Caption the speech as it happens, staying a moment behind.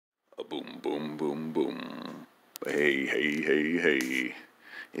Boom, boom, boom, boom. Hey, hey, hey, hey.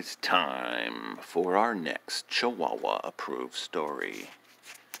 It's time for our next Chihuahua approved story.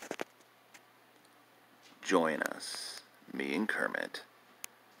 Join us, me and Kermit,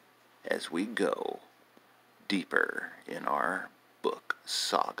 as we go deeper in our book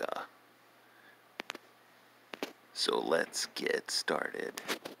saga. So let's get started.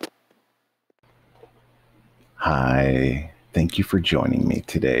 Hi, thank you for joining me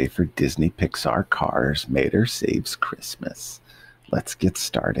today for Disney Pixar Cars Mater Saves Christmas. Let's get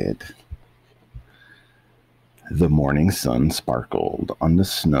started. The morning sun sparkled on the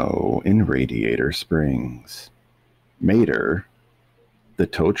snow in Radiator Springs. Mater, the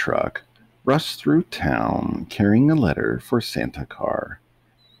tow truck, rushed through town carrying a letter for Santa Car.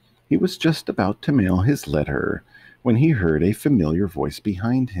 He was just about to mail his letter when he heard a familiar voice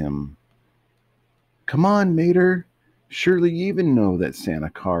behind him. "Come on, Mater. Surely you even know that Santa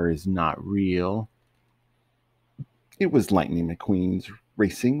Car is not real." It was Lightning McQueen's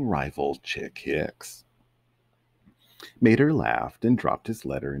racing rival, Chick Hicks. Mater laughed and dropped his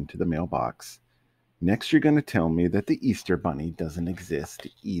letter into the mailbox. "Next you're going to tell me that the Easter Bunny doesn't exist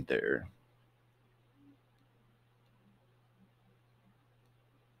either."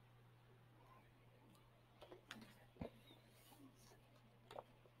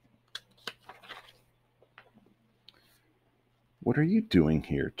 "What are you doing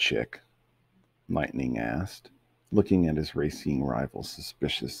here, Chick?" Lightning asked, looking at his racing rival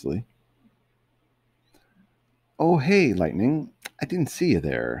suspiciously. "Oh, hey, Lightning. I didn't see you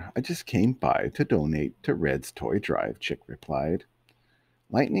there. I just came by to donate to Red's Toy Drive," Chick replied.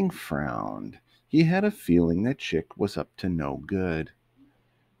 Lightning frowned. He had a feeling that Chick was up to no good.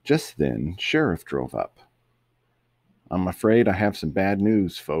 Just then, Sheriff drove up. "I'm afraid I have some bad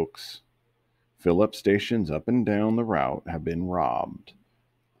news, folks. Fill-up stations up and down the route have been robbed.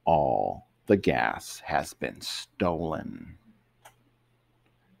 All the gas has been stolen."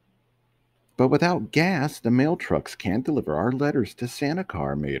 "But without gas, the mail trucks can't deliver our letters to Santa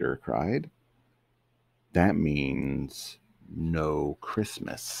Car," Mater cried. "That means no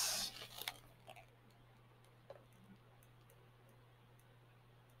Christmas."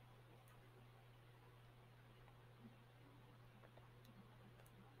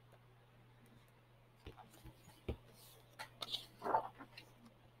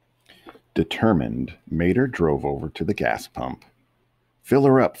 Determined, Mater drove over to the gas pump. "Fill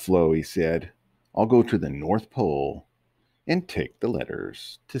her up, Flo," he said. "I'll go to the North Pole and take the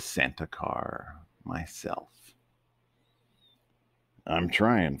letters to Santa Car myself." "I'm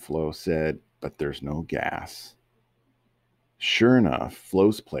trying," Flo said, "but there's no gas." Sure enough,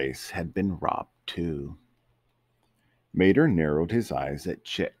 Flo's place had been robbed too. Mater narrowed his eyes at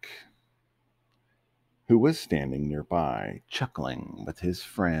Chick, who was standing nearby, chuckling with his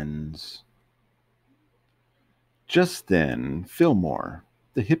friends. Just then, Fillmore,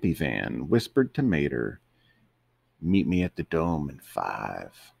 the hippie van, whispered to Mater, "Meet me at the dome in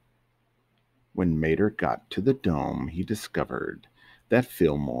 5. When Mater got to the dome, he discovered that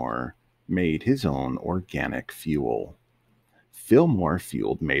Fillmore made his own organic fuel. Fillmore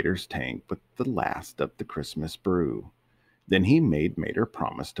fueled Mater's tank with the last of the Christmas brew. Then he made Mater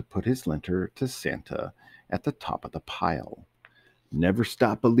promise to put his letter to Santa at the top of the pile. "Never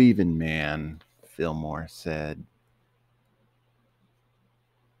stop believing, man," Fillmore said.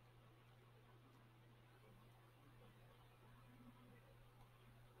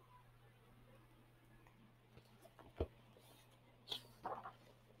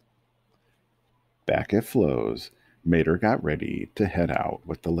 Back at Flo's, Mater got ready to head out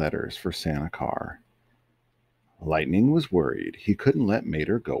with the letters for Santa Car. Lightning was worried he couldn't let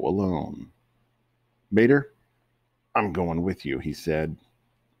Mater go alone. "Mater, I'm going with you," he said.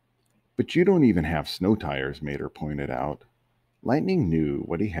 "But you don't even have snow tires," Mater pointed out. Lightning knew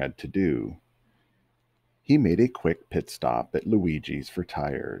what he had to do. He made a quick pit stop at Luigi's for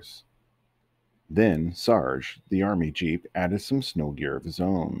tires. Then Sarge, the army jeep, added some snow gear of his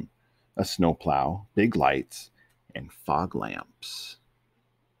own: a snowplow, big lights, and fog lamps.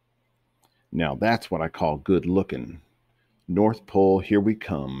 "Now that's what I call good looking. North Pole, here we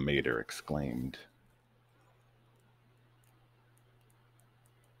come," Mater exclaimed.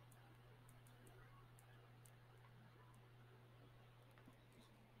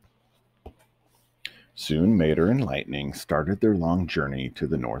 Soon Mater and Lightning started their long journey to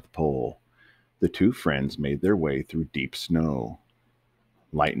the North Pole. The two friends made their way through deep snow.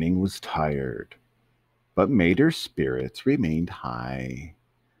 Lightning was tired, but Mater's spirits remained high.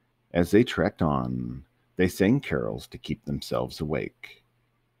 As they trekked on, they sang carols to keep themselves awake.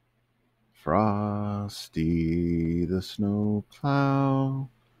 "Frosty the snowplow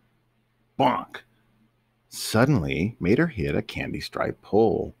bonk. Suddenly, Mater hit a candy-striped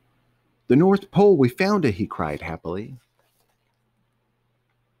pole. "The North Pole, we found it," he cried happily.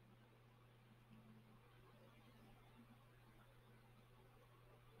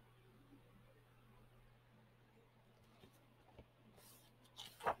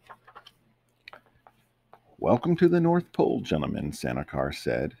 "Welcome to the North Pole, gentlemen," Sanacar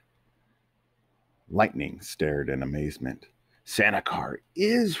said. Lightning stared in amazement. "Sanacar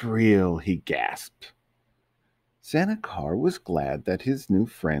is real," he gasped. Sanacar was glad that his new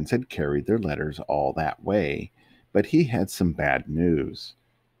friends had carried their letters all that way, but he had some bad news.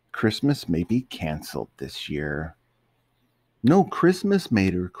 Christmas may be canceled this year. "No Christmas,"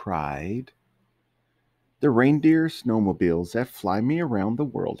 Mater cried. "The reindeer snowmobiles that fly me around the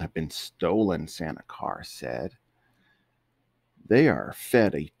world have been stolen," Sanacar said. "They are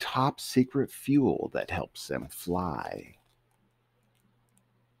fed a top secret fuel that helps them fly."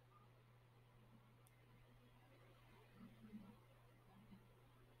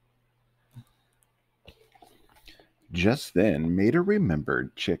 Just then, Mater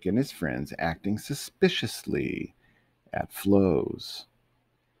remembered Chick and his friends acting suspiciously at Flo's.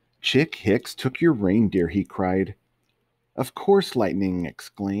 "Chick Hicks took your reindeer," he cried. "Of course," Lightning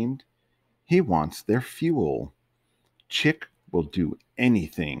exclaimed. "He wants their fuel. Chick will do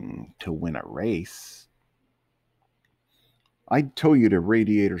anything to win a race." "I'd tow you to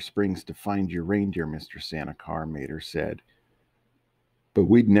Radiator Springs to find your reindeer, Mr. Sanacar," Mater said. "But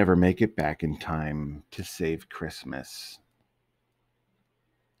we'd never make it back in time to save Christmas."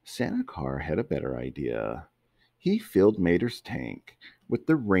 Sanacar had a better idea. He filled Mater's tank with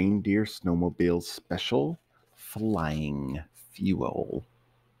the reindeer snowmobile's special flying fuel.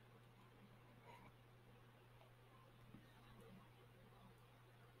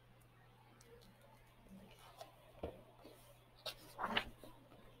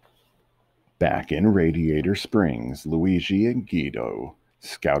 Back in Radiator Springs, Luigi and Guido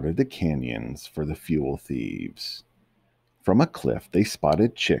scouted the canyons for the fuel thieves. From a cliff, they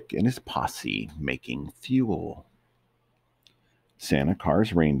spotted Chick and his posse making fuel.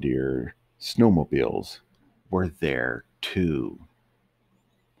 Sanacar's reindeer snowmobiles were there too.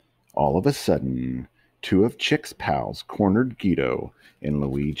 All of a sudden, two of Chick's pals cornered Guido and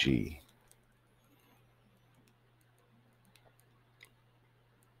Luigi.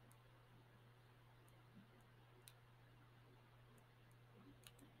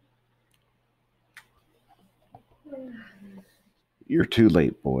 "You're too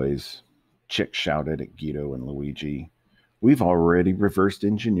late, boys," Chick shouted at Guido and Luigi. "We've already reverse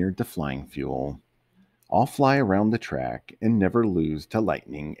engineered the flying fuel. I'll fly around the track and never lose to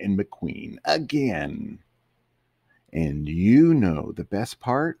Lightning and McQueen again. And you know the best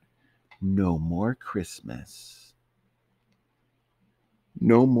part? No more Christmas.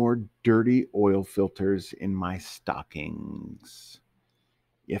 No more dirty oil filters in my stockings.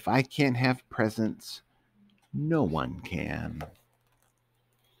 If I can't have presents, no one can."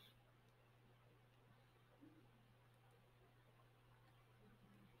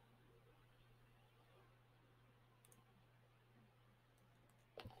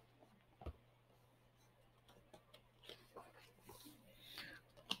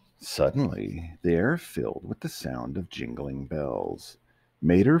 Suddenly, the air filled with the sound of jingling bells.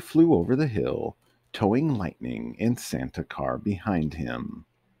 Mater flew over the hill, towing Lightning and Santa Car behind him.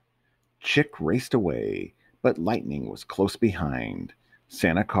 Chick raced away, but Lightning was close behind.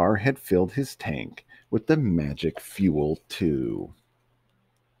 Santa Car had filled his tank with the magic fuel, too.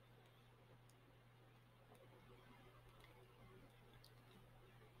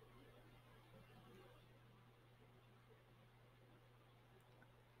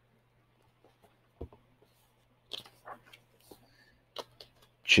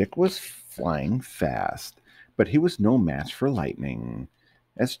 Chick was flying fast, but he was no match for Lightning.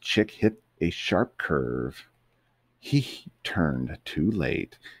 As Chick hit a sharp curve, he turned too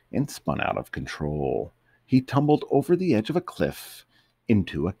late and spun out of control. He tumbled over the edge of a cliff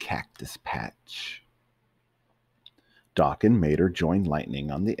into a cactus patch. Doc and Mater joined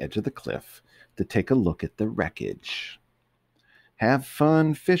Lightning on the edge of the cliff to take a look at the wreckage. "Have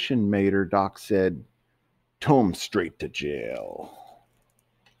fun fishing, Mater," Doc said. "Tow 'em straight to jail."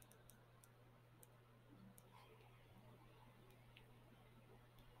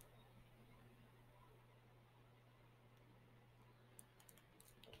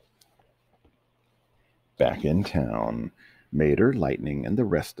 Back in town, Mater, Lightning, and the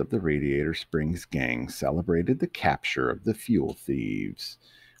rest of the Radiator Springs gang celebrated the capture of the fuel thieves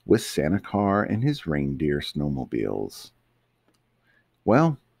with Santa Car and his reindeer snowmobiles.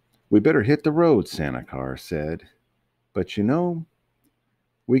 "Well, we better hit the road," Santa Car said. "But you know,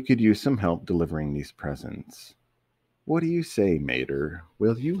 We could use some help delivering these presents. What do you say, Mater?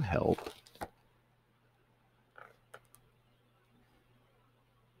 Will you help?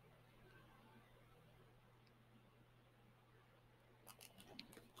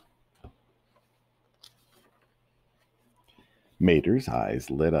 Mater's eyes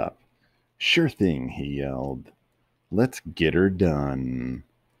lit up. Sure thing, he yelled. Let's get her done.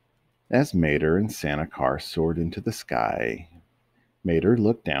 As Mater and Santa Car soared into the sky, Mater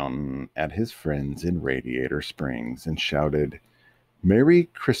looked down at his friends in Radiator Springs and shouted, Merry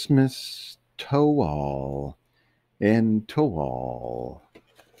Christmas to all, and to all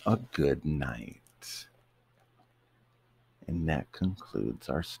a good night. And that concludes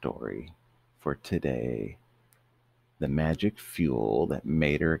our story for today. The magic fuel that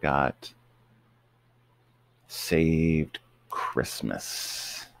Mater got saved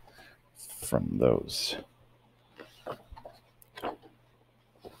Christmas from those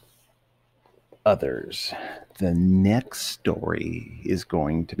others. The next story is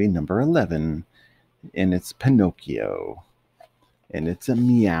going to be number 11, and it's Pinocchio, and it's a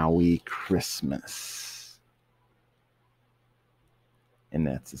meowy Christmas. And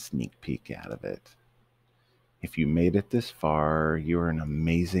that's a sneak peek out of it. If you made it this far, you're an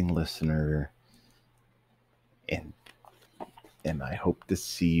amazing listener, and I hope to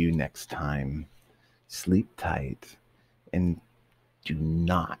see you next time. Sleep tight, and do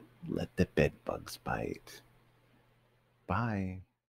not let the bed bugs bite. Bye.